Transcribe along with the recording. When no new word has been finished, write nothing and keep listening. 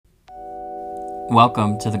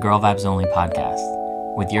Welcome to the Girl Vibes Only podcast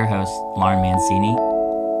with your host, Lauren Mancini.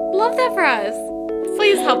 Love that for us.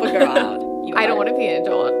 Please help a girl out. I don't want to be an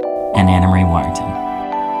adult. And Anna Marie Warrington.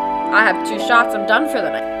 I have 2 shots. I'm done for the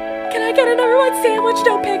night. Can I get another one sandwich,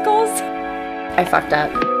 no pickles? I fucked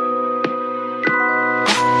up.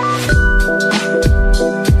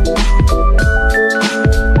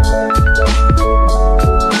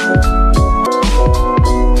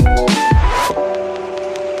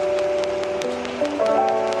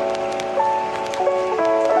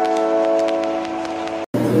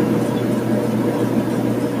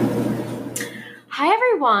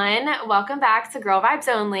 Welcome back to Girl Vibes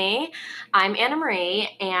Only. I'm Anna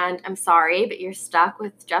Marie, and I'm sorry, but you're stuck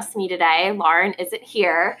with just me today. Lauren isn't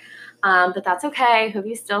here, but that's okay. Hope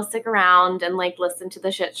you still stick around and listen to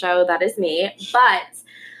the shit show that is me. But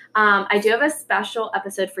I do have a special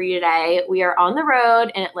episode for you today. We are on the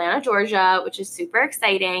road in Atlanta, Georgia, which is super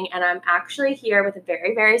exciting, and I'm actually here with a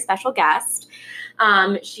very, very special guest.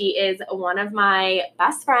 She is one of my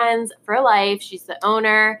best friends for life. She's the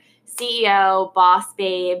owner, CEO, boss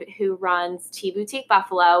babe, who runs Tea Boutique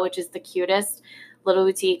Buffalo, which is the cutest little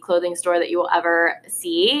boutique clothing store that you will ever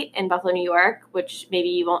see in Buffalo, New York, which maybe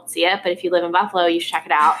you won't see it, but if you live in Buffalo, you should check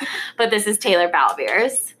it out. But this is Taylor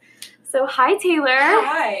Balbiers. So hi, Taylor.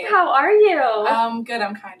 Hi. How are you? Good.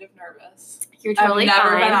 I'm kind of nervous. You're totally fine. I've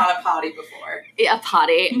never been on a potty before. A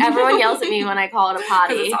potty. Everyone yells at me when I call it a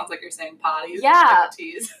potty. Because it sounds like you're saying potties. Yeah.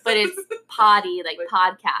 But it's potty, like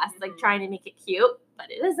podcast, trying to make it cute,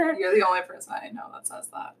 but it isn't. You're the only person I know that says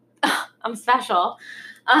that. I'm special.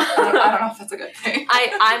 I don't know if that's a good thing.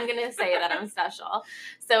 I'm going to say that I'm special.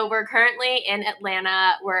 So we're currently in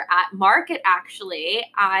Atlanta. We're at Market, actually.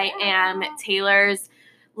 I am Taylor's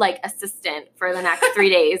assistant for the next 3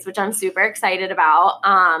 days, which I'm super excited about.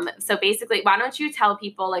 So basically, why don't you tell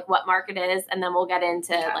people what Market is, and then we'll get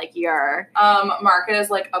into your Market is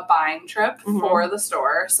a buying trip for the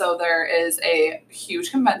store. So there is a huge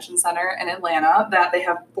convention center in Atlanta that they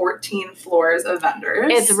have 14 floors of vendors.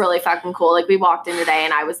 It's really fucking cool. We walked in today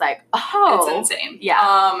and I was like, oh, it's insane.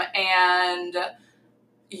 Yeah. And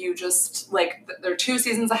you just they're 2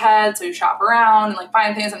 seasons ahead, so you shop around and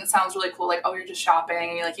find things, and it sounds really cool. You're just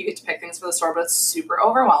shopping, and you get to pick things for the store, but it's super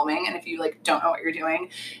overwhelming. And if you don't know what you're doing,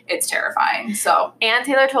 it's terrifying. So, and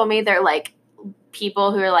Taylor told me they're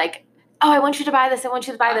people who are oh, I want you to buy this. I want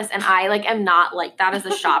you to buy this. And I am not like that as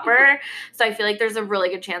a shopper. So I feel there's a really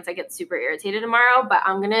good chance I get super irritated tomorrow, but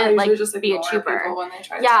I'm going to just be a trooper. When they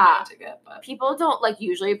try yeah. to get, but. People don't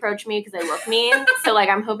usually approach me because I look mean. So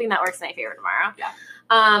I'm hoping that works in my favor tomorrow. Yeah.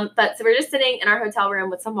 But so we're just sitting in our hotel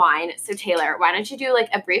room with some wine. So Taylor, why don't you do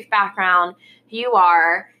a brief background, who you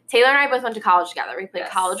are. Taylor and I both went to college together. We played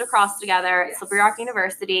college across together at Slippery Rock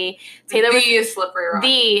University. Taylor was Slippery Rock.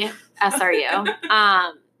 The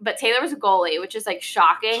SRU. But Taylor was a goalie, which is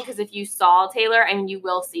shocking because if you saw Taylor, you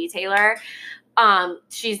will see Taylor.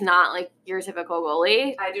 She's not your typical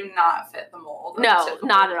goalie. I do not fit the mold. No,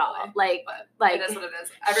 not at all. It is what it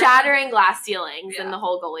is. Shattering glass ceilings in the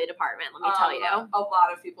whole goalie department, let me tell you. A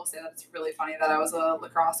lot of people say that it's really funny that I was a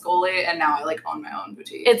lacrosse goalie and now I own my own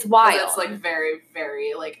boutique. It's wild. It's very,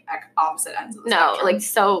 very opposite ends of the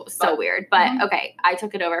spectrum. So weird. But okay, I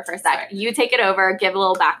took it over for a sec. Sorry. You take it over. Give a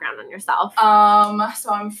little background on yourself.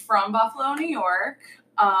 So I'm from Buffalo, New York.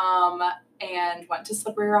 And went to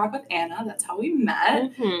Slippery Rock with Anna. That's how we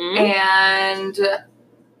met. Mm-hmm. And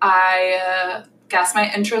I guess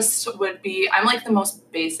my interest would be, I'm the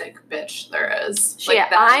most basic bitch there is.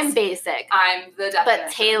 I'm basic. I'm the definition.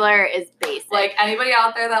 But Taylor is basic. Anybody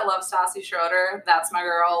out there that loves Stassi Schroeder, that's my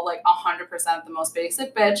girl. 100% the most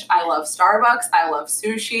basic bitch. I love Starbucks. I love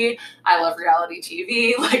sushi. I love reality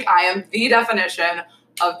TV. I am the definition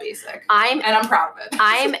of basic. And I'm proud of it.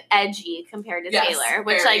 I'm edgy compared to Taylor,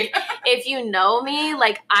 which very. If you know me,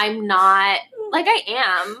 I'm not I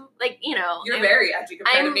am. You're very edgy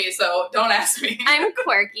compared to me, so don't ask me. I'm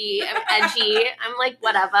quirky, I'm edgy, I'm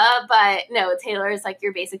whatever, but no, Taylor is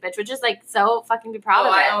your basic bitch, which is so fucking be proud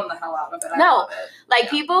of it. I own the hell out of it. No, I love it.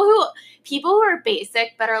 people who are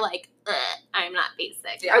basic but are I'm not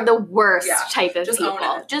basic are the worst type of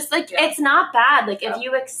people. Just it's not bad. If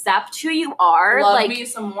you accept who you are, love me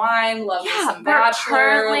some wine, love me some Bachelor.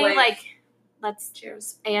 Currently, let's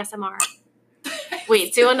cheers. ASMR.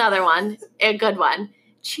 Wait, do another one. A good one.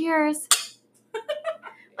 Cheers.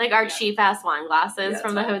 Our cheap ass wine glasses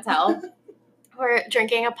from the hotel. We're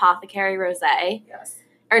drinking Apothecary Rosé. Yes.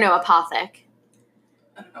 Or no, Apothic.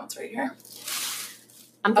 I don't know, it's right here.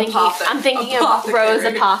 I'm thinking of Rose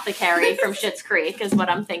Apothecary from Schitt's Creek is what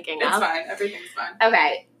I'm thinking of. It's fine. Everything's fine.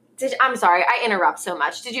 Okay. I'm sorry, I interrupt so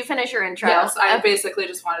much. Did you finish your intro? Yes, I basically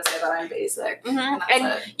just want to say that I'm basic. Mm-hmm. And that's And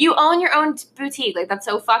it. you own your own boutique. Like, that's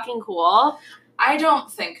so fucking cool. I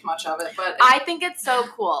don't think much of it, but I think it's so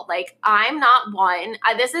cool. Like, I'm not one.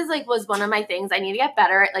 This is like was one of my things. I need to get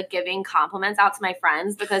better at like giving compliments out to my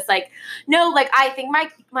friends because like, no, like I think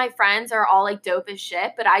my friends are all like dope as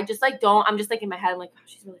shit, but I just like don't. I'm just like in my head. I'm like, oh,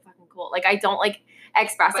 she's really fucking cool. Like I don't like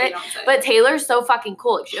express but it. you don't say But it. Taylor's so fucking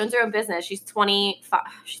cool. Like, she owns her own business. She's 25.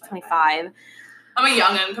 She's 25. I'm a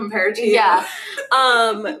youngin' compared to you. Yeah.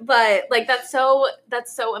 But like that's so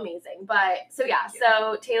amazing. But so yeah,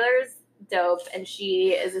 so Taylor's dope and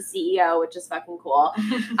she is a CEO, which is fucking cool.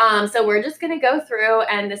 So we're just gonna go through,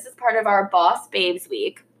 and this is part of our Boss Babes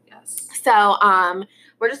week. Yes. So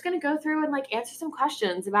we're just gonna go through and like answer some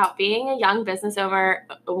questions about being a young business owner.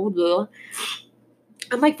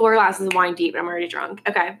 I'm like 4 glasses of wine deep and I'm already drunk.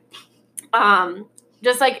 Okay.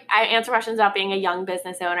 Just like I answer questions about being a young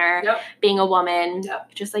business owner, Yep. being a woman,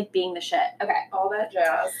 Yep. just like being the shit. Okay. All that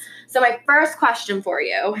jazz. So my first question for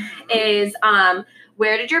you is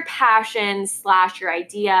where did your passion / your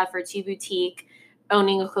idea for T Boutique,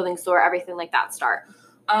 owning a clothing store, everything like that start?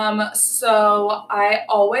 So I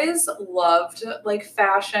always loved like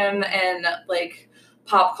fashion and like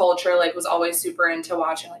pop culture, like was always super into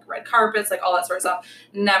watching like red carpets, like all that sort of stuff.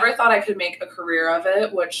 Never thought I could make a career of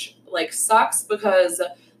it, which like sucks because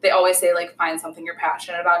they always say like find something you're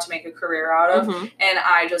passionate about to make a career out of. Mm-hmm. And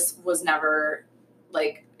I just was never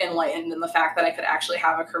like enlightened in the fact that I could actually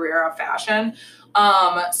have a career of fashion.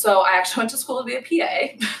 So I actually went to school to be a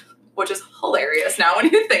PA, which is hilarious now when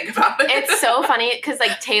you think about it. It's so funny because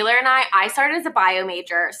like Taylor and I started as a bio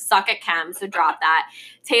major, suck at chem, so drop that.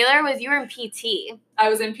 Taylor you were in PT. I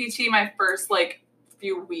was in PT my first like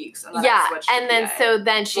few weeks, and then Yeah, I switched to and then PA. so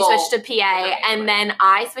then she Well, switched to PA, and then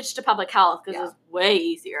I switched to public health because it was way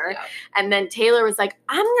easier. Yeah. And then Taylor was like,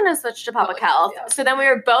 I'm gonna switch to public health. yeah. So then we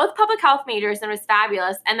were both public health majors, and it was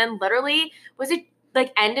fabulous. And then literally, was it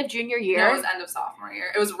like end of junior year? No, it was end of sophomore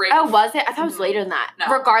year. It was right. Oh, was it? I thought it was Mhm. later than that. No.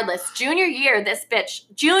 Regardless, junior year,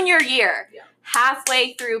 junior year, Yeah.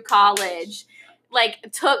 halfway through college,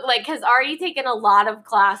 has already taken a lot of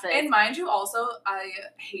classes. And mind you, also, I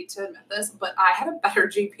hate to admit this, but I had a better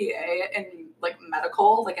GPA in like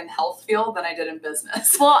medical, like in health field, than I did in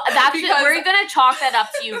business. Well, Because- we're gonna chalk that up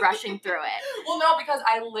to you rushing through it. Well, no, because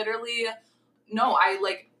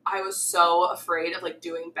I was so afraid of like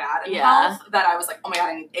doing bad in Yeah. health that I was like, oh my god,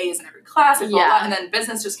 I need A's in every class. Yeah. And then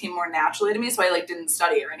business just came more naturally to me, so I like didn't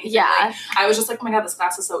study or anything. Yeah. Like, I was just like, oh my god, this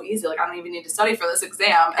class is so easy. Like I don't even need to study for this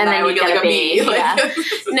exam, And then then I would you get get like a a B. B, Like, yeah.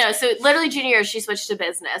 No, so literally junior year, she switched to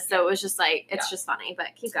business. So it was just like, it's just funny, but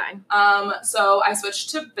keep going. So I switched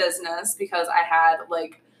to business because I had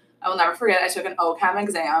like, I will never forget, I took an OChem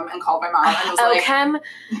exam and called my mom and was like,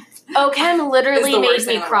 OChem literally It's the made worst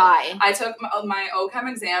thing me in the cry. I took my OChem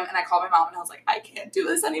exam and I called my mom and I was like, I can't do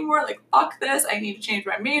this anymore. Like, fuck this. I need to change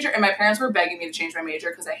my major. And my parents were begging me to change my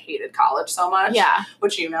major because I hated college so much. Yeah.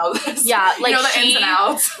 Which you know this. Yeah, like you know the ins and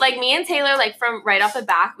outs. Like me and Taylor, like from right off the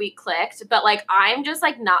back, we clicked. But like I'm just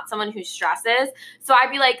like not someone who stresses. So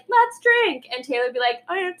I'd be like, let's drink. And Taylor would be like,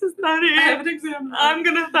 I have to study. I have an exam. I'm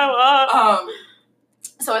gonna throw up.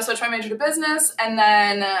 So I switched my major to business, and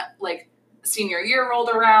then like senior year rolled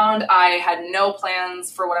around. I had no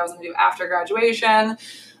plans for what I was going to do after graduation,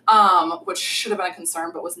 which should have been a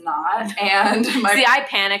concern, but was not. And See, I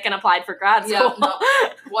panicked and applied for grad school. Yeah, no,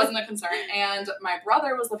 wasn't a concern. And my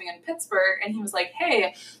brother was living in Pittsburgh, and he was like,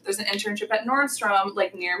 hey, there's an internship at Nordstrom,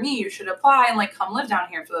 like, near me. You should apply and, like, come live down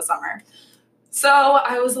here for the summer. So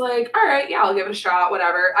I was like, all right, yeah, I'll give it a shot,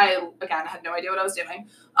 whatever. I, again, had no idea what I was doing.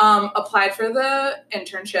 Applied for the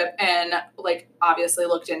internship and, like, obviously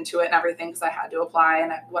looked into it and everything because I had to apply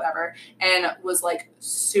and whatever. And was, like,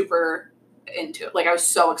 super into it. Like, I was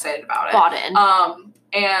so excited about it. Bought in.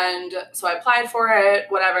 And so I applied for it,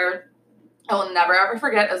 whatever. I will never ever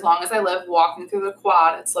forget, as long as I live, walking through the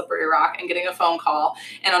quad at Slippery Rock and getting a phone call,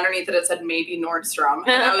 and underneath it said maybe Nordstrom,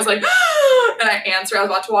 and I was like, and I answered. I was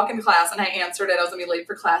about to walk into class, and I answered it. I was gonna be late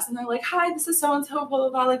for class, and they're like, "Hi, this is so and so, blah blah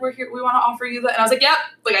blah. Like we're here, we want to offer you that." And I was like, "Yep."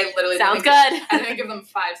 Like I literally Sounds good. I didn't give them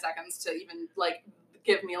 5 seconds to even like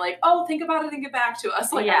give me like, "Oh, think about it and get back to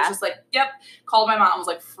us." Like I was just like, "Yep." Called my mom. Was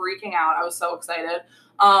like freaking out. I was so excited.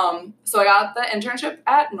 So I got the internship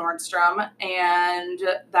at Nordstrom, and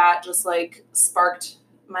that just like sparked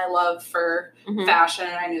my love for fashion,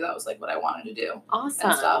 and I knew that was like what I wanted to do.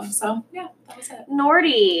 Awesome. And stuff. So yeah, that was it.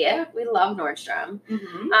 Nordy. We love Nordstrom.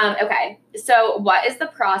 Mm-hmm. Okay. So what is the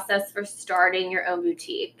process for starting your own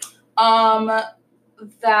boutique?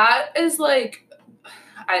 That is like,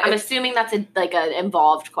 I'm assuming that's an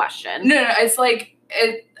involved question. No, it's like,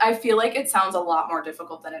 I feel like it sounds a lot more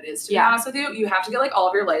difficult than it is, to be Yeah. honest with you. You have to get like all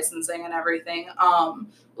of your licensing and everything,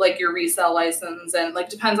 like your resale license, and like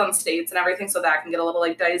depends on states and everything, so that can get a little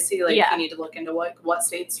like dicey. Like Yeah. you need to look into what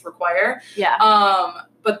states require. Yeah.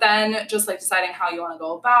 But then just like deciding how you want to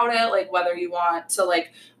go about it, like whether you want to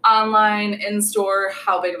like online, in store,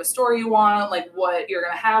 how big of a store you want, like what you're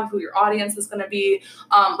gonna have, who your audience is gonna be.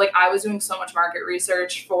 Like I was doing so much market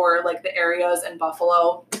research for like the areas in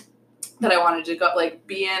Buffalo that I wanted to go like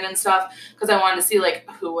be in and stuff, because I wanted to see like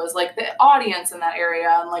who was like the audience in that area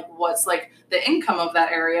and like what's like the income of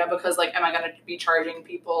that area, because like am I going to be charging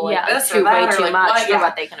people like this or that, way or too like much for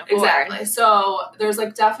what they can afford. Exactly. So there's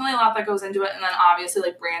like definitely a lot that goes into it, and then obviously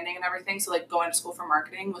like branding and everything. So like going to school for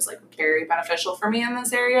marketing was like very beneficial for me in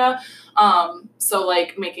this area. So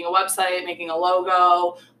like making a website, making a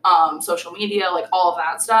logo, social media, like all of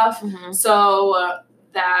that stuff. Mhm. So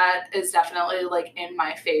that is definitely like in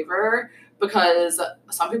my favor, because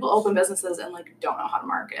some people open businesses and like don't know how to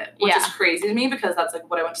market, which is Yeah. crazy to me, because that's like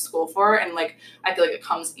what I went to school for, and like I feel like it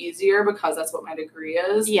comes easier because that's what my degree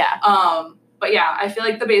is. Yeah. But yeah, I feel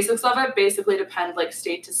like the basics of it basically depend like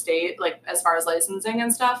state to state, like as far as licensing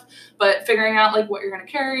and stuff, but figuring out like what you're going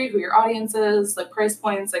to carry, who your audience is, like price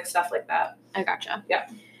points, like stuff like that. I gotcha. Yeah.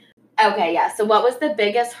 Okay, yeah. So what was the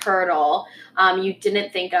biggest hurdle you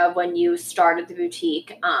didn't think of when you started the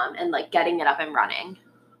boutique and like getting it up and running?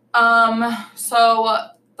 So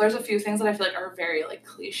there's a few things that I feel like are very like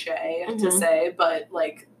cliche to Mhm. say, but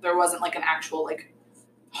like there wasn't like an actual like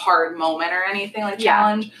hard moment or anything like Yeah.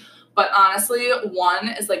 challenge. But honestly, one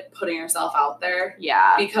is like putting yourself out there,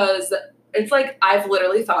 Yeah. because it's like I've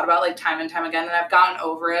literally thought about like time and time again, and I've gotten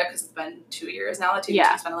over it because it's been 2 years now that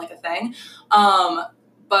TBT's been like a thing.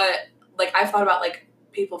 But like I've thought about like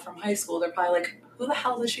people from high school, they're probably like, who the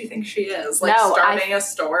hell does she think she is? Like No, starting a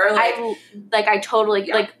store. Like, I totally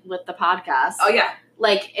Yeah. like with the podcast. oh yeah.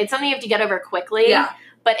 Like it's something you have to get over quickly. Yeah.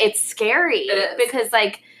 But it's scary. It is. Because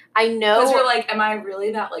like I know Because you're like, am I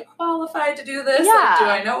really that like qualified to do this? Yeah. Like, do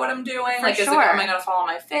I know what I'm doing? For Like, sure. am I gonna fall on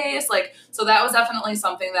my face? Like, so that was definitely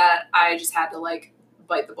something that I just had to like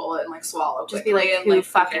bite the bullet and like swallow just quickly. be like, and, who like,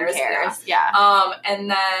 fucking cares? cares? Yeah. And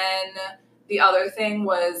then the other thing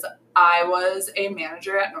was I was a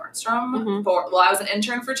manager at Nordstrom Mhm. I was an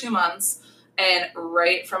intern for 2 months, and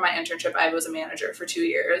right from my internship, I was a manager for 2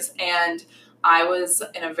 years, and I was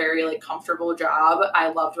in a very like comfortable job. I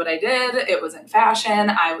loved what I did. It was in fashion.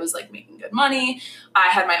 I was like making good money. I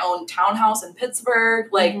had my own townhouse in Pittsburgh.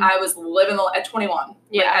 Like Mhm. I was living at 21.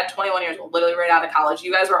 Yeah. Like, at 21 years old, literally right out of college.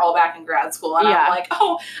 You guys were all back in grad school, and Yeah. I'm like,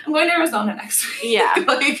 oh, I'm going to Arizona next week. Yeah.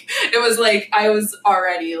 Like it was like I was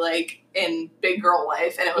already like in big girl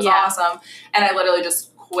life, and it was Yeah. awesome. And I literally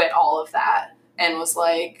just quit all of that and was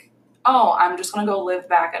like, oh, I'm just gonna go live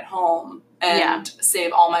back at home and Yeah.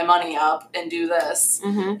 save all my money up and do this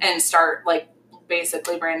Mhm. and start like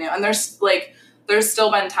basically brand new. And there's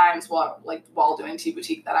still been times while doing Tea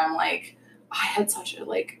Boutique that I'm like, I had such a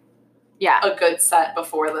like Yeah. a good set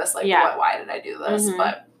before this. Like, Yeah. why did I do this? Mhm.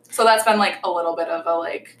 But so that's been like a little bit of a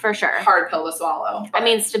like For sure. hard pill to swallow. I but-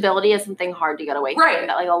 mean, stability is something hard to get away from. Right.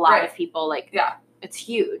 That like a lot Right. of people like. Yeah. It's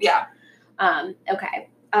huge. yeah. Okay.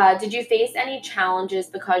 Did you face any challenges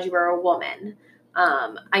because you were a woman?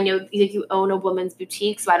 I know you own a woman's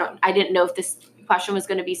boutique, so I didn't know if this question was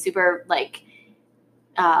going to be super like,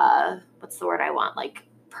 what's the word I want? Like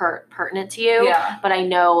pertinent to you. Yeah. But I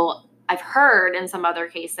know I've heard in some other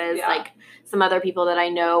cases, Yeah. like some other people that I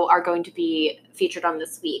know are going to be featured on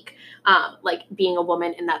This Week. Like being a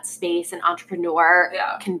woman in that space, an entrepreneur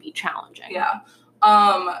Yeah. can be challenging. Yeah.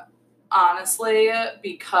 Honestly,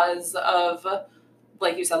 because of,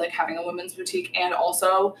 like you said, like having a women's boutique, and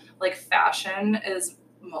also like fashion is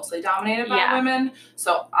mostly dominated by Yeah. women.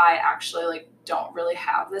 So I actually like don't really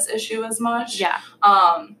have this issue as much. Yeah.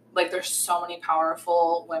 Like there's so many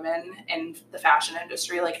powerful women in the fashion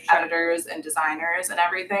industry, like Sure. editors and designers and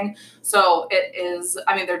everything. So it is,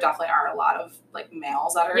 I mean, there definitely are a lot of like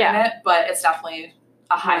males that are in Yeah. it, but it's definitely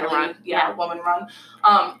a highly, Woman-run. Yeah. woman run.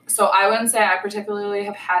 So I wouldn't say I particularly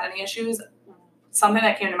have had any issues. Something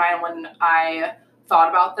that came to mind when I thought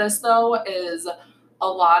about this though is a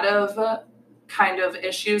lot of kind of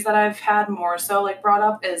issues that I've had more so like brought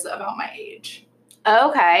up is about my age,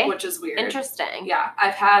 Okay. which is weird. Interesting. Yeah,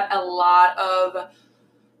 I've had a lot of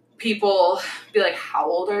people be like, how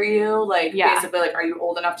old are you? Like, Yeah. basically, like, are you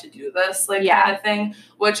old enough to do this? Like, Yeah. kind of thing,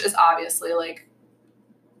 which is obviously, like,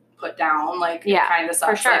 put down. Like, Yeah, it kind of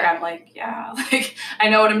sucks. for sure. Like, I'm like, yeah, like, I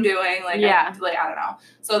know what I'm doing. Like, Yeah. I don't know.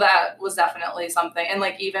 So that was definitely something. And,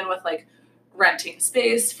 like, even with, like, renting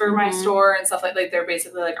space for my Mhm. store and stuff like they're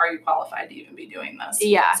basically like, are you qualified to even be doing this?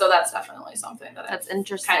 Yeah. So that's definitely something That's I've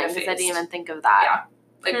interesting kind of because I didn't faced. even think of that.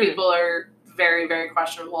 Yeah. Like people are very, very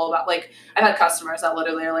questionable about like I've had customers that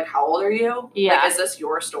literally are like, how old are you? Yeah. Like, is this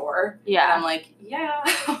your store? Yeah. And I'm like, yeah.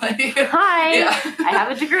 Like, Hi. yeah. I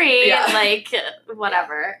have a degree. Yeah. Like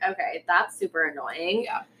whatever. Okay. That's super annoying.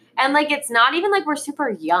 Yeah. And like it's not even like we're super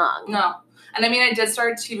young. No. And I mean I did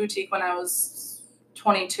start Tea Boutique when I was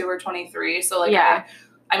 22 or 23. So like Yeah.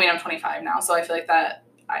 I mean I'm 25 now, so I feel like that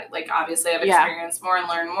I like obviously I've Yeah. experienced more and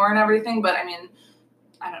learned more and everything, but I mean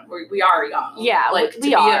we are young. Yeah, like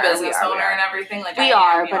we to are, be a business we owner are. and everything. Like We I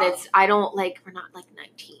are, am but young. it's I don't like we're not like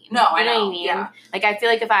 19. No, I You know know. what I mean? Yeah. Like I feel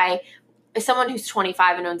like if someone who's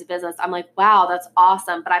 25 and owns a business, I'm like, wow, that's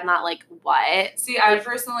awesome. But I'm not like, what? See, I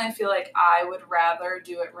personally feel like I would rather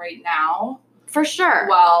do it right now. For sure.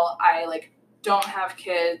 While I like don't have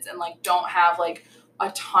kids and like don't have like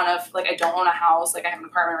a ton of like I don't own a house, like I have an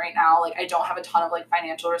apartment right now, like I don't have a ton of like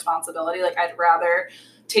financial responsibility. Like I'd rather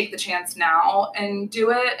take the chance now and do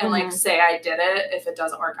it and like say I did it. If it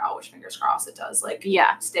doesn't work out, which fingers crossed it does, like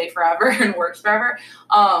stay forever and works forever.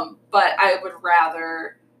 But I would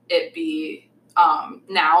rather it be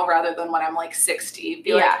now rather than when I'm like 60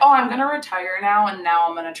 be like, oh, I'm gonna retire now and now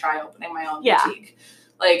I'm gonna try opening my own boutique.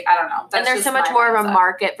 Like I don't know. And there's so much more of a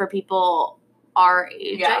market for people our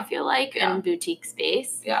age, I feel like, in boutique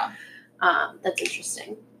space. Yeah. That's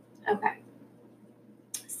interesting. Okay.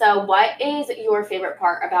 So what is your favorite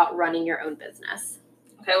part about running your own business?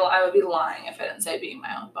 Okay, well, I would be lying if I didn't say being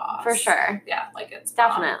my own boss. For sure. Yeah, like it's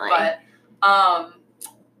definitely. But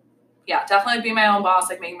yeah, definitely being my own boss,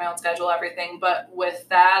 like making my own schedule, everything. But with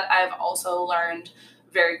that, I've also learned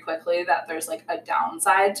very quickly that there's like a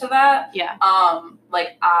downside to that. Yeah.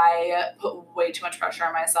 Like I put way too much pressure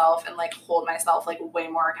on myself and like hold myself like way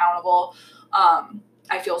more accountable.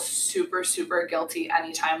 I feel super, super guilty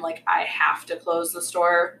anytime like I have to close the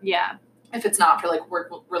store. Yeah. If it's not for like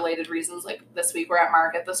work related reasons, like this week we're at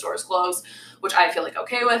market, the store's closed, which I feel like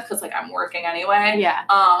okay with because like I'm working anyway. Yeah.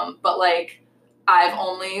 But like I've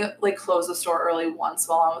only like closed the store early once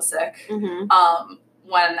while I was sick. Mm-hmm.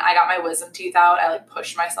 When I got my wisdom teeth out, I like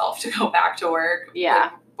pushed myself to go back to work. Yeah.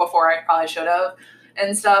 Like, before I probably should have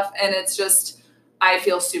and stuff. And it's just, I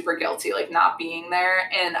feel super guilty, like not being there.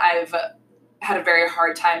 And I've had a very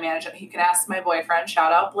hard time managing. You can ask my boyfriend,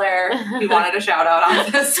 shout out Blair. He wanted a shout out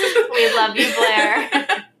on this. We love you,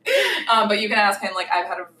 Blair. But you can ask him, like, I've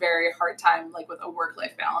had a very hard time, like with a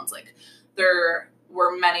work-life balance. Like there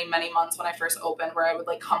were many, many months when I first opened where I would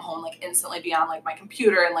like come home, like instantly be on like my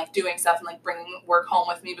computer and like doing stuff and like bringing work home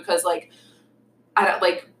with me because like, I don't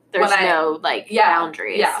like, there's no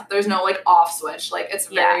boundaries. Yeah. There's no like off switch. Like it's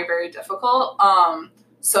very, very difficult.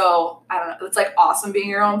 So I don't know. It's like awesome being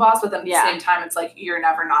your own boss, but then at the same time, it's like you're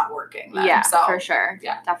never not working. Then. Yeah, so, for sure.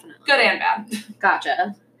 Yeah, definitely. Good and bad.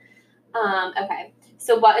 Gotcha. Okay.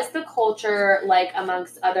 So what is the culture like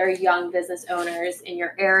amongst other young business owners in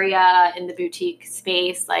your area, in the boutique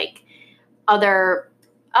space, like other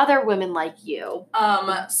women like you?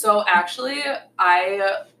 So actually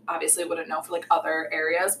I obviously wouldn't know for like other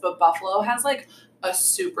areas, but Buffalo has like a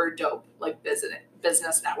super dope like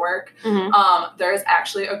business network. Mm-hmm. There's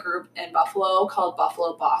actually a group in Buffalo called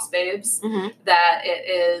Buffalo Boss Babes. Mm-hmm. That it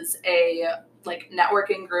is a like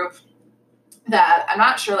networking group that I'm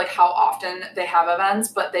not sure like how often they have events,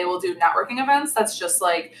 but they will do networking events. That's just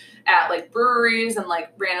like at like breweries and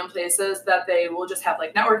like random places that they will just have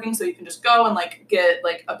like networking. So you can just go and like get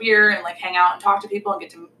like a beer and like hang out and talk to people and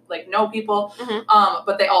get to like know people. Mm-hmm.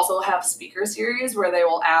 But they also have speaker series where they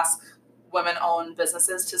will ask women-owned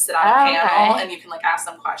businesses to sit on a panel and you can like ask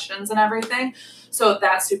them questions and everything. So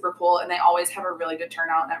that's super cool. And they always have a really good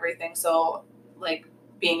turnout and everything. So like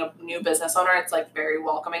being a new business owner, it's like very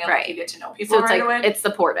welcoming and like you get to know people so it's right like, away. It's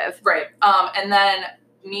supportive. Right. And then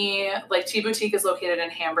me, like Tea Boutique is located in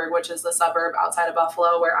Hamburg, which is the suburb outside of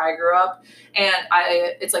Buffalo where I grew up. And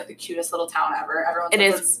it's like the cutest little town ever. Everyone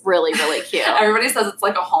says it's really, really cute. Everybody says it's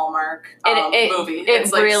like a Hallmark movie.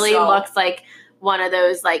 It really looks like one of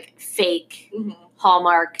those like fake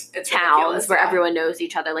Hallmark towns where everyone knows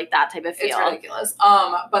each other, like that type of feel. It's ridiculous.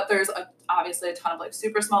 But there's obviously a ton of like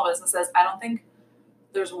super small businesses. I don't think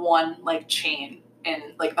there's one like chain in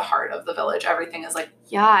like the heart of the village. Everything is like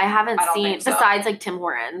I haven't seen think so. Besides like Tim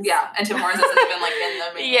Hortons. Yeah, and Tim Hortons isn't even like in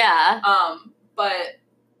the main. Yeah. But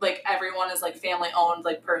like everyone is like family owned,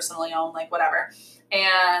 like personally owned, like whatever.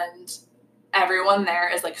 And everyone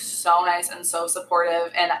there is like so nice and so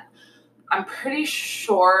supportive. And I'm pretty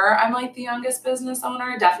sure I'm like the youngest business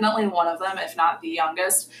owner, definitely one of them, if not the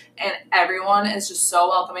youngest. And everyone is just so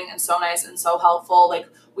welcoming and so nice and so helpful. Like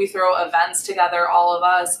we throw events together, all of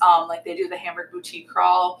us. Like they do the Hamburg boutique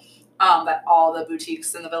crawl, that all the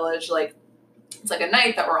boutiques in the village, like it's like a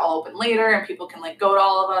night that we're all open later and people can like go to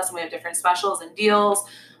all of us and we have different specials and deals.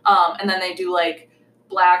 And then they do like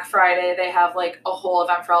Black Friday. They have like a whole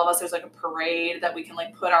event for all of us. There's like a parade that we can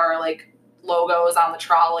like put our like logos on the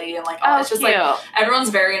trolley and like it's just cute. like everyone's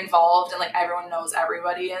very involved and like everyone knows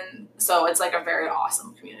everybody, and so it's like a very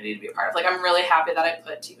awesome community to be a part of. Like I'm really happy that I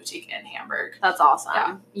put Tea Boutique in Hamburg. That's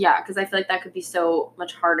awesome. Yeah, because I feel like that could be so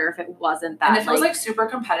much harder if it wasn't that. And if it was like super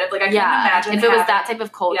competitive, like I can't imagine if it was that type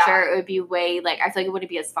of culture, it would be way like I feel like it wouldn't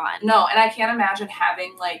be as fun. No, and I can't imagine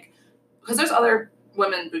having like, because there's other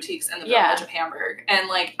women boutiques in the village of Hamburg, and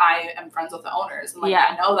like I am friends with the owners and like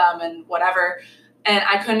I know them and whatever. And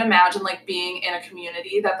I couldn't imagine like being in a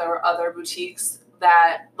community that there were other boutiques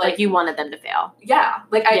that like you wanted them to fail. Yeah.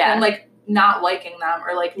 Like and like not liking them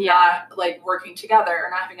or like not like working together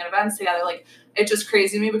or not having events together. Like it just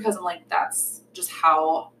crazy to me because I'm like, that's just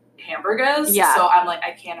how Hamburg is. Yeah. So I'm like,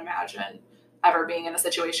 I can't imagine ever being in a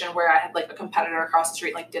situation where I had like a competitor across the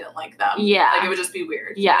street like didn't like them. Yeah. Like it would just be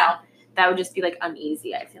weird. Yeah. You know? That would just be like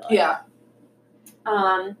uneasy, I feel like. Yeah.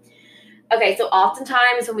 Okay, so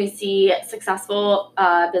oftentimes when we see successful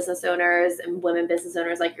business owners and women business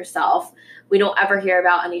owners like yourself, we don't ever hear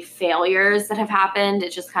about any failures that have happened.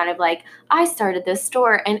 It's just kind of like, I started this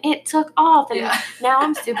store and it took off and now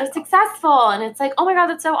I'm super successful. And it's like, oh my God,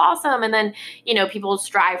 that's so awesome. And then, you know, people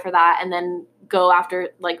strive for that and then go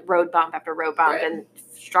after like road bump after road bump and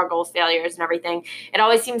struggles, failures and everything. It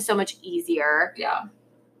always seems so much easier. Yeah.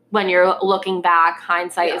 When you're looking back,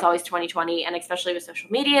 hindsight is always 20/20, and especially with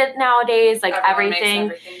social media nowadays, like everything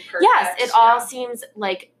perfect. Yes, it all seems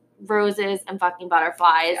like roses and fucking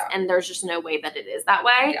butterflies, and there's just no way that it is that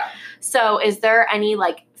way. Yeah. So is there any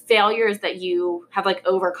like failures that you have like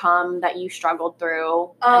overcome that you struggled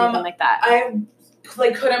through, anything like that? I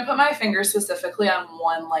like couldn't put my finger specifically on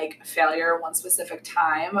one like failure, one specific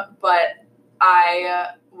time, but I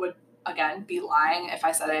would again be lying if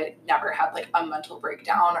I said I never had like a mental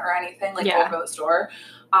breakdown or anything like over the store.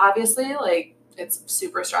 Obviously, like it's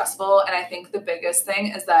super stressful, and I think the biggest thing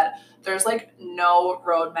is that there's like no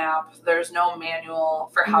roadmap, there's no manual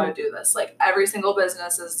for how to do this. Like every single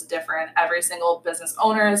business is different, every single business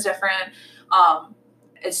owner is different.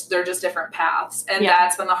 They're just different paths, and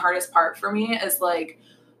that's been the hardest part for me is like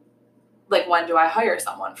when do I hire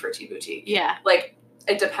someone for Tea Boutique? Yeah, like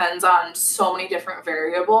it depends on so many different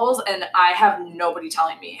variables, and I have nobody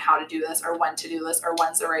telling me how to do this or when to do this or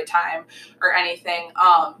when's the right time or anything.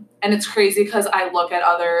 And it's crazy because I look at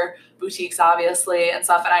other boutiques obviously and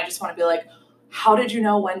stuff, and I just want to be like, how did you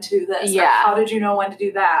know when to do this? Or how did you know when to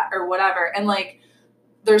do that or whatever? And like,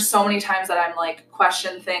 there's so many times that I'm like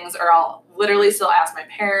question things, or I'll literally still ask my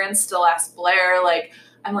parents, still ask Blair, like,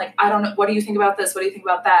 I'm like, I don't know. What do you think about this? What do you think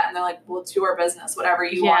about that? And they're like, well, it's your business, whatever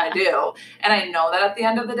you want to do. And I know that at the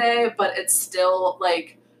end of the day, but it's still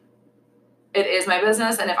like, it is my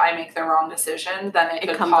business. And if I make the wrong decision, then it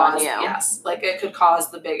could cause, like it could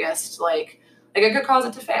cause the biggest, like it could cause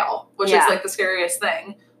it to fail, which is like the scariest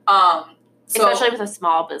thing. Especially with a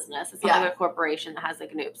small business. It's not like a corporation that has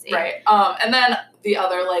like an oopsie. Right. And then the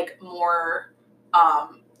other like more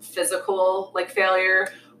physical like failure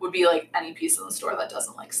would be like any piece in the store that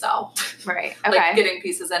doesn't like sell. Right. Okay. Like getting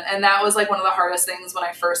pieces in. And that was like one of the hardest things when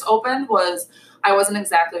I first opened was I wasn't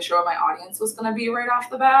exactly sure what my audience was going to be right off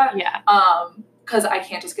the bat. Yeah. Because I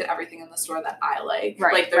can't just get everything in the store that I like.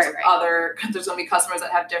 Right. Like there's there's going to be customers that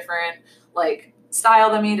have different like style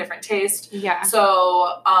than me, different taste. Yeah.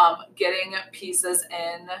 So getting pieces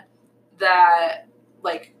in that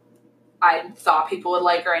like I thought people would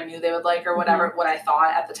like or I knew they would like or whatever, what I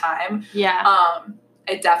thought at the time. Yeah.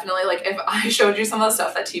 It definitely, like, if I showed you some of the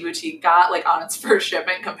stuff that Tea Boutique got, like, on its first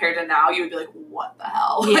shipment compared to now, you would be like, what the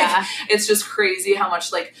hell? Yeah. Like, it's just crazy how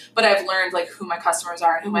much, like, but I've learned, like, who my customers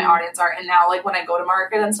are and who my audience are. And now, like, when I go to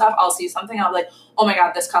market and stuff, I'll see something, I'll be like, oh my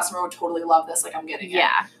God, this customer would totally love this. Like, I'm getting it.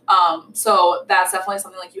 Yeah. So that's definitely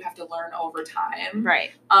something, like, you have to learn over time.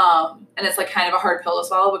 Right. And it's, like, kind of a hard pill to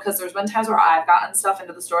swallow because there's been times where I've gotten stuff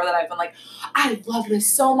into the store that I've been like, I love this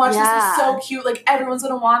so much. Yeah. This is so cute. Like, everyone's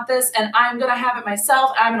going to want this and I'm going to have it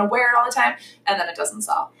myself and I'm going to wear it all the time. And then it doesn't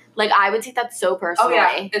sell. Like, I would take that so personally. Oh,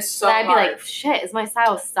 yeah. It's so I'd be hard. like, shit, is my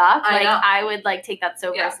style stuck? I Like, know. I would, like, take that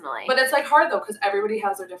so personally. But it's, like, hard, though, because everybody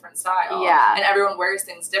has their different style. Yeah. And everyone wears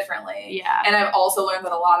things differently. Yeah. And I've also learned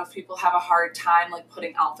that a lot of people have a hard time, like,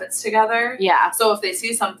 putting outfits together. Yeah. So if they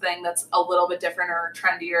see something that's a little bit different or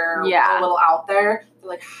trendier or Yeah. a little out there, they're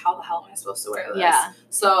like, how the hell am I supposed to wear this? Yeah.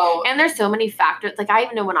 So. And there's so many factors. Like, I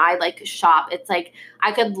even know when I, like, shop, it's like,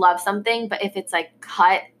 I could love something, but if it's, like,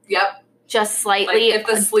 cut Yep. just slightly Like, if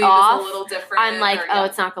the sleeve off, is a little different. I'm like, or, oh,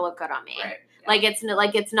 it's not gonna look good on me. Right. Yeah.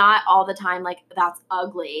 Like it's not all the time like that's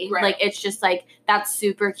ugly. Right. Like it's just like that's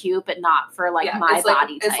super cute, but not for like my it's like,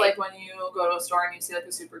 body type. It's like when you go to a store and you see like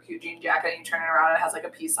a super cute jean jacket and you turn it around and it has like a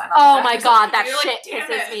peace sign on oh the back my or god, something, that and you're shit like,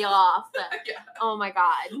 pisses me off. Yeah. Oh my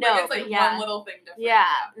god, no, Like, it's like but yeah, one little thing different. yeah,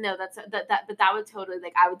 no, that's that. But that would totally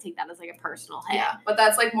like I would take that as like a personal hit. Yeah, but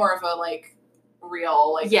that's like more of a like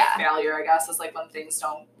real like failure, I guess. Is like when things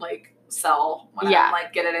don't like sell when I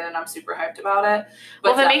like get it in and I'm super hyped about it.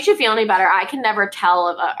 But well, if it makes you feel any better, I can never tell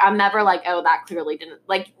if I'm never like, oh, that clearly didn't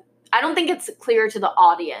like. I don't think it's clear to the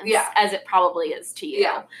audience as it probably is to you.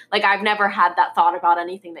 Yeah. Like I've never had that thought about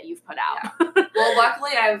anything that you've put out. Yeah. Well,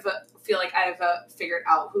 luckily I've figured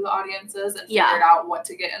out who the audience is and figured out what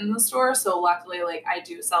to get in the store. So luckily, like I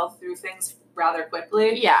do sell through things rather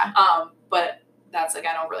quickly. Yeah. But that's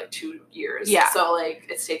again over like 2 years. Yeah. So like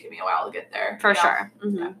it's taken me a while to get there. For sure.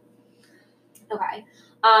 Mm-hmm. Yeah. Okay.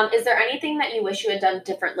 Is there anything that you wish you had done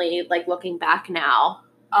differently, like looking back now?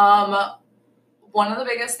 One of the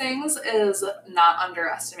biggest things is not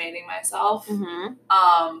underestimating myself.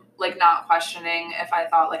 Mm-hmm. Like not questioning if I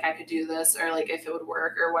thought like I could do this or like if it would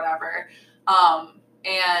work or whatever.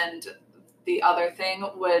 And the other thing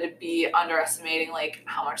would be underestimating like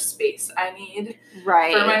how much space I need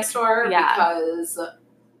for my store. Yeah. Because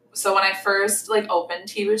so when I first like opened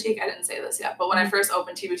Tea Boutique, I didn't say this yet, but when I first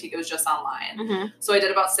opened Tea Boutique, it was just online. Mm-hmm. So I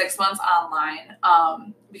did about 6 months online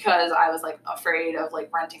because I was like afraid of like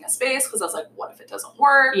renting a space because I was like, what if it doesn't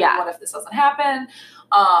work? Yeah. What if this doesn't happen?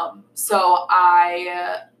 So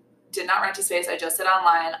I did not rent a space. I just did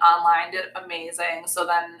online. Online did amazing. So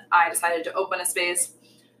then I decided to open a space.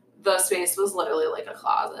 The space was literally like a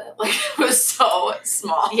closet. Like it was so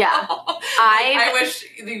small. Yeah. I wish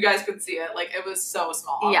you guys could see it. Like it was so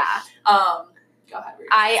small. Yeah. Go ahead.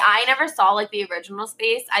 I never saw like the original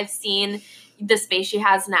space. I've seen the space she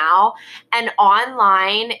has now, and on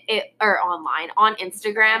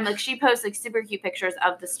Instagram, like she posts like super cute pictures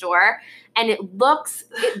of the store, and it looks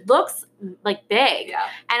like big. Yeah.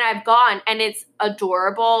 And I've gone, and it's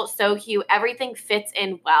adorable, so cute. Everything fits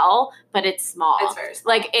in well, but it's small. It's very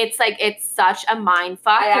small. It's such a mind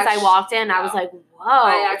fuck because I walked in, and I was like, whoa.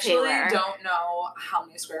 I actually Taylor. don't know how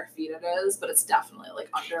many square feet it is, but it's definitely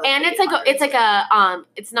like under. Like, and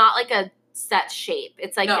it's not like a set shape.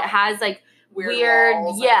 It's like it has like weird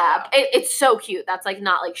walls it's so cute. That's like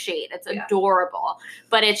not like shade. It's adorable,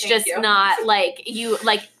 but it's Thank just you. not like you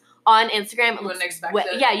like on Instagram. You wouldn't expect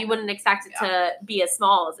it. Yeah, you wouldn't expect it to be as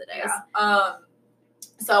small as it is. Yeah.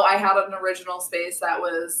 So I had an original space that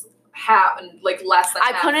was less than.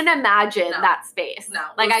 I couldn't imagine that space. No,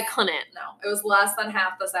 I couldn't. No, it was less than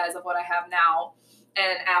half the size of what I have now.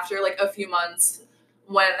 And after like a few months,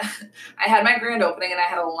 when I had my grand opening and I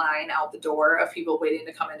had a line out the door of people waiting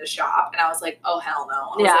to come in to shop, and I was like, oh hell no.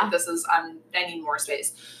 I was like, I need more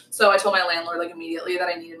space. So I told my landlord like immediately that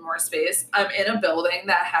I needed more space. I'm in a building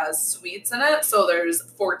that has suites in it. So there's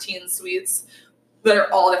 14 suites that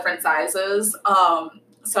are all different sizes.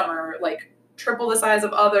 Some are like triple the size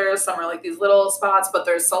of others. Some are like these little spots, but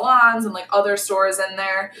there's salons and like other stores in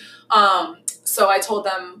there. So I told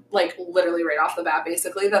them like literally right off the bat,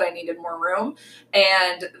 basically that I needed more room.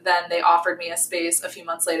 And then they offered me a space a few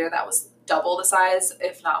months later that was double the size,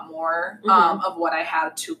 if not more, of what I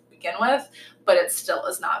had to begin with, but it still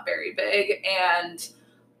is not very big. And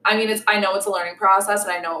I mean, I know it's a learning process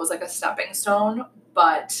and I know it was like a stepping stone,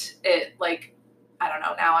 but it like, I don't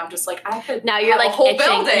know. Now I'm just like, I could now you're have like a whole itching.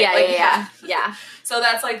 building. Yeah. So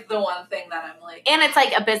that's like the one thing that I'm like, and it's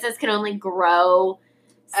like a business can only grow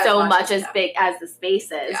so much as big as the space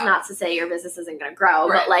is. Yeah. Not to say your business isn't going to grow,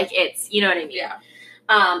 right. but like it's, you know what I mean? Yeah.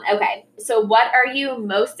 Okay. So what are you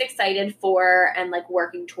most excited for and like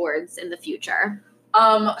working towards in the future?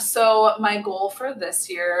 So my goal for this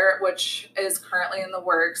year, which is currently in the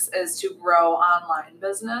works, is to grow online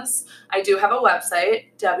business. I do have a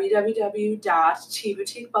website,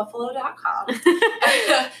 www.teaboutiquebuffalo.com.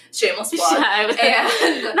 Shameless plug.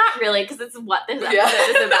 And not really, because it's what this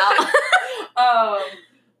episode is about.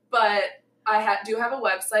 But I do have a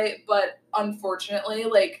website, but unfortunately,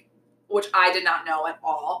 like, which I did not know at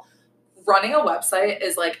all, running a website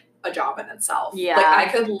is like a job in itself. Yeah. Like,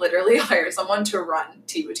 I could literally hire someone to run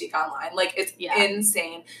Tea Boutique online. Like, it's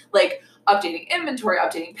insane. Like, updating inventory,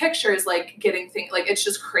 updating pictures, like, getting things, like, it's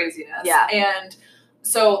just craziness. Yeah. And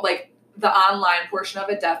so, like, the online portion of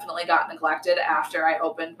it definitely got neglected after I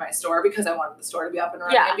opened my store because I wanted the store to be up and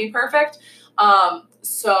running and be perfect.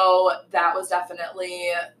 So that was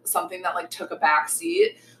definitely something that, like, took a back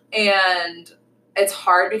seat. And it's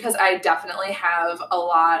hard because I definitely have a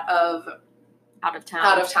lot of out of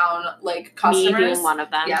town like customers. Me being one of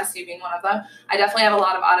them. Yes, you being one of them. I definitely have a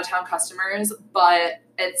lot of out of town customers, but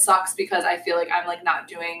it sucks because I feel like I'm like not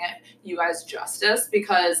doing you guys justice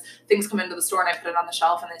because things come into the store and I put it on the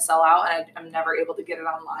shelf and they sell out and I'm never able to get it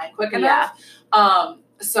online quick enough.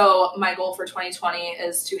 So my goal for 2020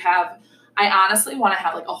 is to have, I honestly want to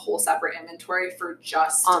have like a whole separate inventory for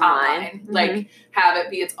just online. Mm-hmm. Like have it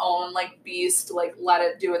be its own like beast, like let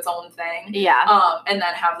it do its own thing. Yeah. And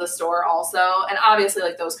then have the store also. And obviously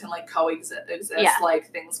like those can like coexist. Yeah.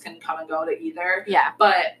 Like things can come and go to either. Yeah.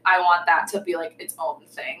 But I want that to be like its own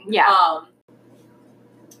thing. Yeah.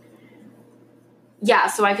 Yeah,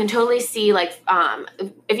 so I can totally see, like,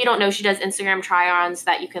 if you don't know, she does Instagram try-ons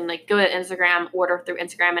that you can, like, go to Instagram, order through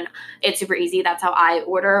Instagram, and it's super easy. That's how I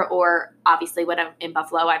order, or obviously when I'm in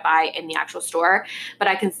Buffalo, I buy in the actual store. But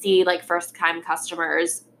I can see, like, first-time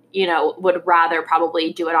customers, you know, would rather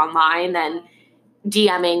probably do it online than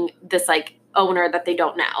DMing this, like, owner that they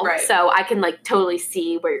don't know. Right. So I can, like, totally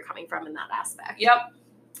see where you're coming from in that aspect. Yep.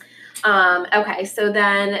 Okay, so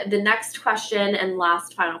then the next question and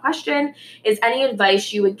last final question is any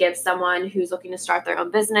advice you would give someone who's looking to start their own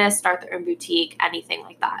business, start their own boutique, anything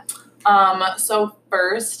like that? So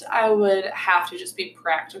first I would have to just be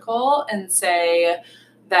practical and say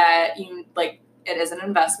that you like it is an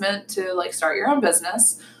investment to like start your own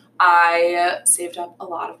business. I saved up a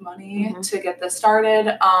lot of money to get this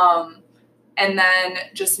started. And then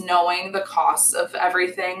just knowing the costs of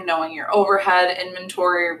everything, knowing your overhead,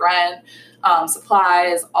 inventory, rent,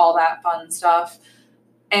 supplies, all that fun stuff.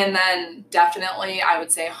 And then definitely I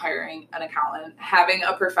would say hiring an accountant. Having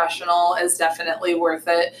a professional is definitely worth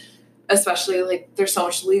it, especially like there's so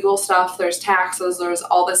much legal stuff, there's taxes, there's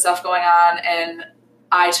all this stuff going on. And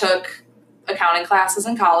I took accounting classes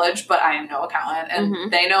in college, but I am no accountant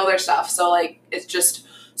and they know their stuff. So like it's just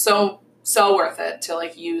so worth it to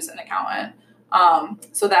like use an accountant.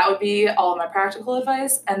 So that would be all of my practical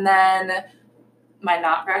advice. And then my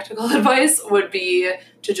not practical advice would be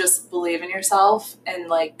to just believe in yourself and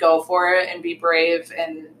like go for it and be brave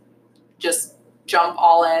and just jump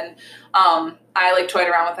all in. I like toyed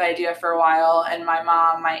around with the idea for a while and my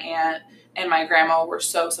mom, my aunt, and my grandma were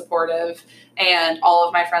so supportive and all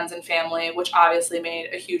of my friends and family, which obviously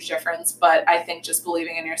made a huge difference. But I think just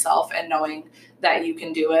believing in yourself and knowing that you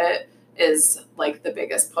can do it is like the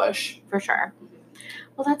biggest push. For sure.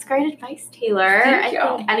 Well, that's great advice, Taylor. Thank you.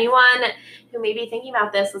 I think anyone who may be thinking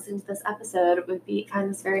about this, listening to this episode, would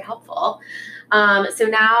find this very helpful. So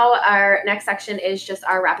now our next section is just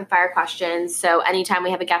our rapid fire questions. So anytime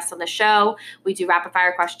we have a guest on the show, we do rapid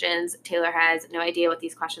fire questions. Taylor has no idea what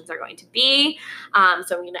these questions are going to be. So I'm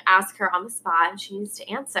going to ask her on the spot and she needs to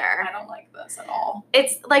answer. I don't like this at all.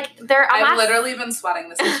 It's like I've literally been sweating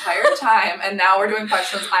this entire time and now we're doing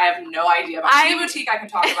questions I have no idea about. Tea Boutique I can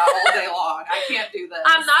talk about all day long. I can't do this.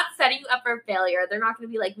 I'm not setting you up for failure. They're not going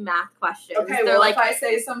to be like math questions. Okay, They're well, if I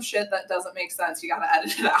say some shit that doesn't make sense, you got to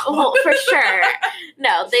edit it out. Well, for sure.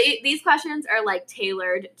 No, these questions are like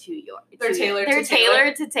tailored to your. They're tailored to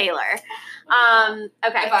Taylor. Okay,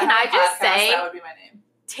 can I just say that would be my name.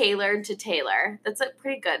 Tailored to Taylor. That's a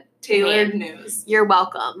pretty good Tailored name. News. You're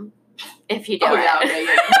welcome if you do it. Yeah, okay,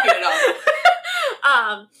 yeah, get it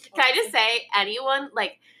up. Can I just say anyone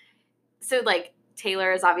like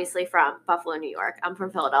Taylor is obviously from Buffalo, New York. I'm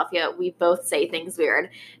from Philadelphia. We both say things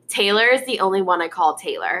weird. Taylor is the only one I call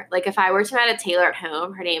Taylor. Like if I were to meet a Taylor at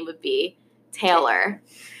home, her name would be Taylor.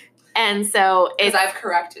 And so because I've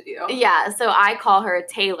corrected you. Yeah, so I call her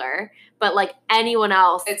Taylor, but like anyone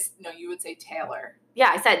else, you would say Taylor.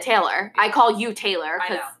 Yeah, I said Taylor. Yeah. I call you Taylor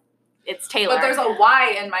because it's Taylor. But there's a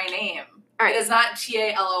Y in my name. All right. It is not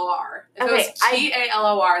Talor. If it was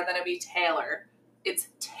Talor, then it'd be Taylor. It's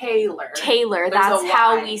Taylor. Taylor. That's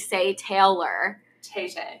how we say Taylor.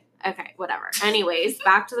 Tay-tay. Okay, whatever. Anyways,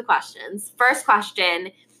 back to the questions. First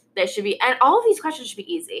question. This should be, and all of these questions should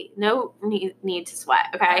be easy. No need to sweat,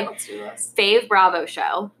 okay? Let's do this. Fave Bravo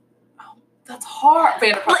show. Oh, that's hard.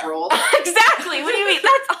 Vanderpump Rules. Exactly. What do you mean?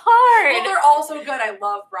 That's hard. Well, they're all so good. I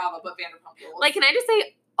love Bravo, but Vanderpump Rules. Like, can I just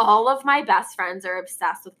say all of my best friends are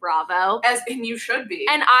obsessed with Bravo. And you should be.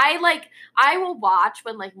 And I will watch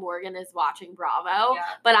when like Morgan is watching Bravo, Yeah.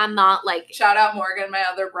 but I'm not like Shout out Morgan, my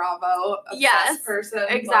other Bravo obsessed person.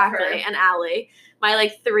 exactly, and Allie. My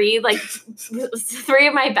like three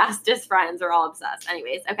of my bestest friends are all obsessed.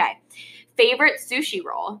 Anyways, okay. Favorite sushi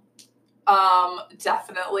roll?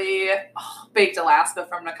 Definitely Baked Alaska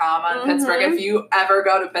from Nakama in Pittsburgh. Mhm. If you ever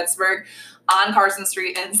go to Pittsburgh, on Carson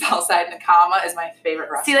Street in Southside Nakama is my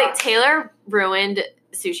favorite restaurant. See, like Taylor ruined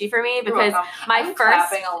sushi for me because I'm first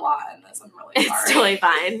clapping a lot in this. I'm really sorry. it's totally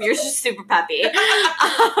fine. You're just super peppy.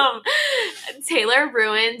 Taylor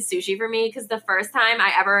ruined sushi for me because the first time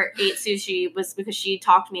I ever ate sushi was because she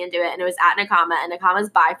talked me into it, and it was at Nakama, and Nakama is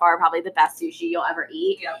by far probably the best sushi you'll ever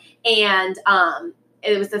eat. Yep. And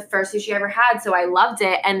it was the first sushi I ever had, so I loved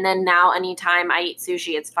it. And then now, anytime I eat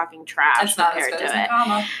sushi, it's fucking trash It's not as compared good to as it.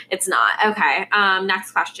 Nakama. It's not. Okay.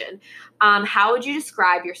 Next question. How would you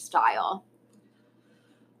describe your style?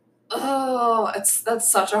 Oh,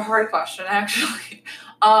 that's such a hard question, actually.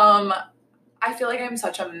 I feel like I'm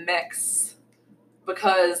such a mix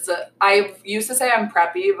because I used to say I'm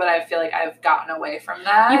preppy, but I feel like I've gotten away from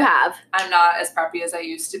that. You have. I'm not as preppy as I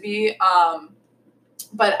used to be.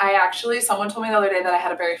 But someone told me the other day that I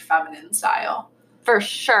had a very feminine style. For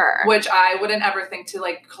sure. Which I wouldn't ever think to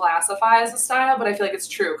like classify as a style, but I feel like it's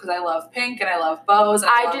true because I love pink and I love bows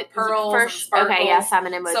and I love pearls and sparkles. Okay, yeah,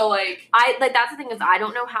 feminine would. So like that's the thing is I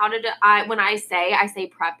don't know how to when I say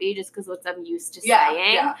preppy just because what I'm used to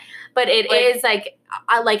saying. Yeah. But it is like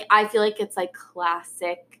I feel like it's like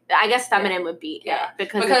classic. I guess feminine would be it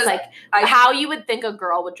because it's like how you would think a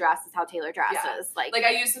girl would dress is how Taylor dresses. Yeah. Like I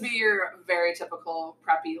used to be your very typical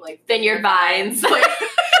preppy like Vineyard Vines. Like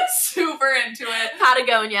super into it.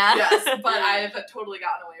 Patagonia. Yes, but I've totally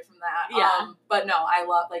gotten away from that. Yeah. But no, I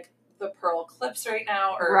love like the pearl clips right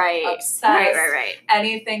now or obsessed. Right.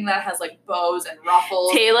 Anything that has like bows and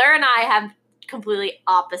ruffles. Taylor and I have completely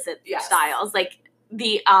opposite styles. Like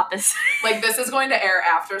the opposite. Like this is going to air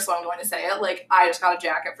after, so I'm going to say it. Like I just got a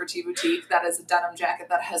jacket for T Boutique that is a denim jacket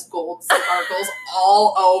that has gold sparkles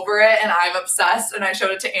all over it, and I'm obsessed. And I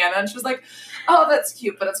showed it to Anna, and she was like, "Oh, that's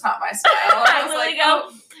cute, but it's not my style." I was like,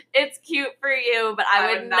 "Oh, it's cute for you, but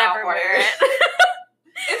I would never wear it."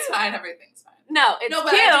 It's fine. Everything's fine. No, it's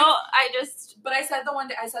cute. But I said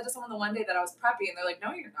to someone the one day that I was preppy, and they're like,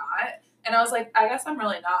 "No, you're not." And I was like, I guess I'm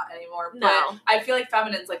really not anymore. No. But I feel like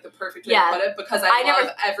feminine's like the perfect way to put it because I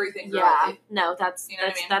love everything girly. Yeah. No, that's you know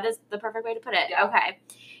what I mean? That is the perfect way to put it. Yeah. Okay.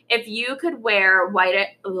 If you could wear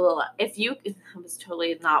that was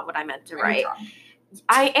totally not what I meant to write.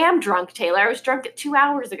 I am drunk, Taylor. I was drunk 2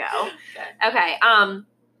 hours ago. Okay.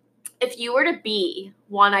 If you were to be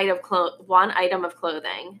one item of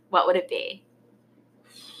clothing, what would it be?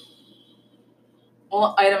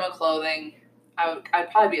 Well, item of clothing, I'd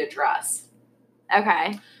probably be a dress.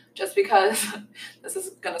 Okay. Just because this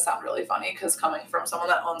is going to sound really funny because coming from someone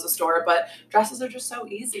that owns a store, but dresses are just so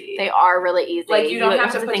easy. They are really easy. Like you don't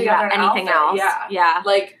have to think about anything else. Yeah.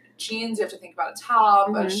 Like jeans, you have to think about a top,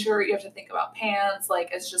 Mm-hmm. a shirt, you have to think about pants. Like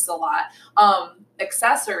it's just a lot.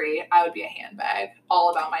 Accessory, I would be a handbag.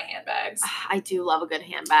 All about my handbags. I do love a good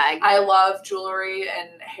handbag. I love jewelry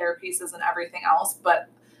and hair pieces and everything else, but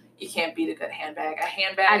you can't beat a good handbag. A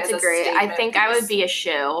handbag is a statement I think I would be a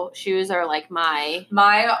shoe. Shoes are like my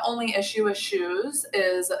only issue with shoes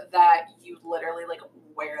is that you literally like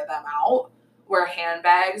wear them out. Where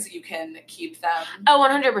handbags, you can keep them. Oh,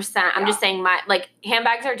 100%. I'm just saying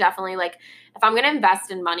handbags are definitely like, if I'm going to invest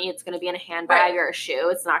in money, it's going to be in a handbag or a shoe.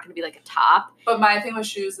 It's not going to be like a top. But my thing with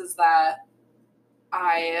shoes is that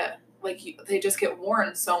they just get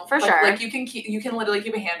worn so for sure. Like you can literally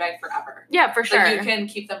keep a handbag forever. Yeah, for sure. Like you can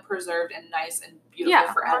keep them preserved and nice and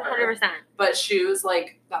beautiful forever. 100%. But shoes,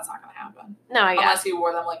 like that's not going to happen. No, I guess. Unless you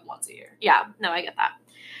wore them like once a year. Yeah, no, I get that.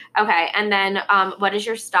 Okay, and then what is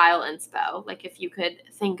your style inspo? Like if you could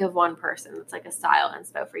think of one person that's like a style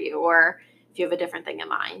inspo for you, or if you have a different thing in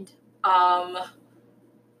mind. My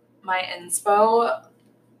inspo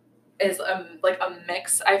is like a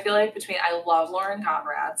mix, I feel like, between I love Lauren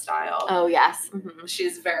Conrad style. Oh, yes. Mm-hmm.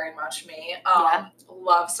 She's very much me.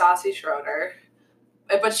 Love Stassi Schroeder.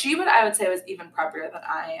 But I would say, was even preppier than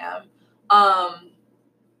I am.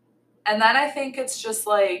 And then I think it's just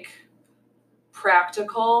like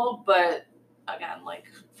practical, but again, like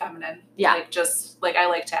feminine. Yeah. Like just like I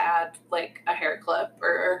like to add like a hair clip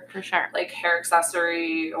or for sure, like hair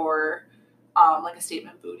accessory or like a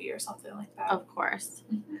statement booty or something like that. Of course.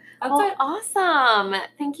 That's Well, it. awesome.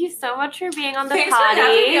 Thank you so much for being on the Thanks potty. for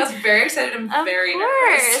having me. I was very excited and very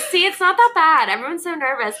nervous. See, it's not that bad. Everyone's so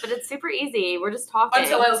nervous, but it's super easy. We're just talking.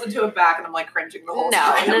 Until I listen to it back and I'm like cringing the whole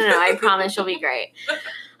time. No. I promise you'll be great.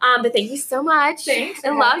 But thank you so much. Thanks. I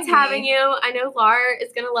loved having you. I know Lar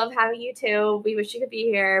is gonna love having you too. We wish she could be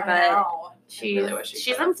here, but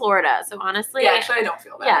she's in Florida, so honestly, yeah, actually, I don't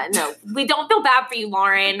feel bad. Yeah, no, we don't feel bad for you,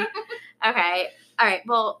 Lauren. Okay, all right.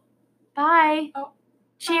 Well, bye. Oh,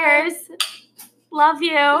 cheers. Bye. Love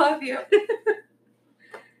you. Love you.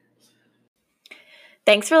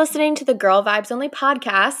 Thanks for listening to the Girl Vibes Only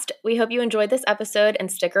podcast. We hope you enjoyed this episode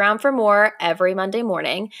and stick around for more every Monday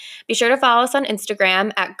morning. Be sure to follow us on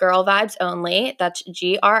Instagram at Girl Vibes Only. That's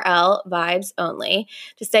GRL Vibes Only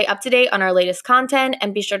to stay up to date on our latest content,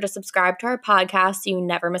 and be sure to subscribe to our podcast so you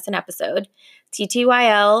never miss an episode.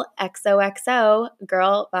 TTYL XOXO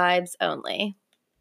Girl Vibes Only.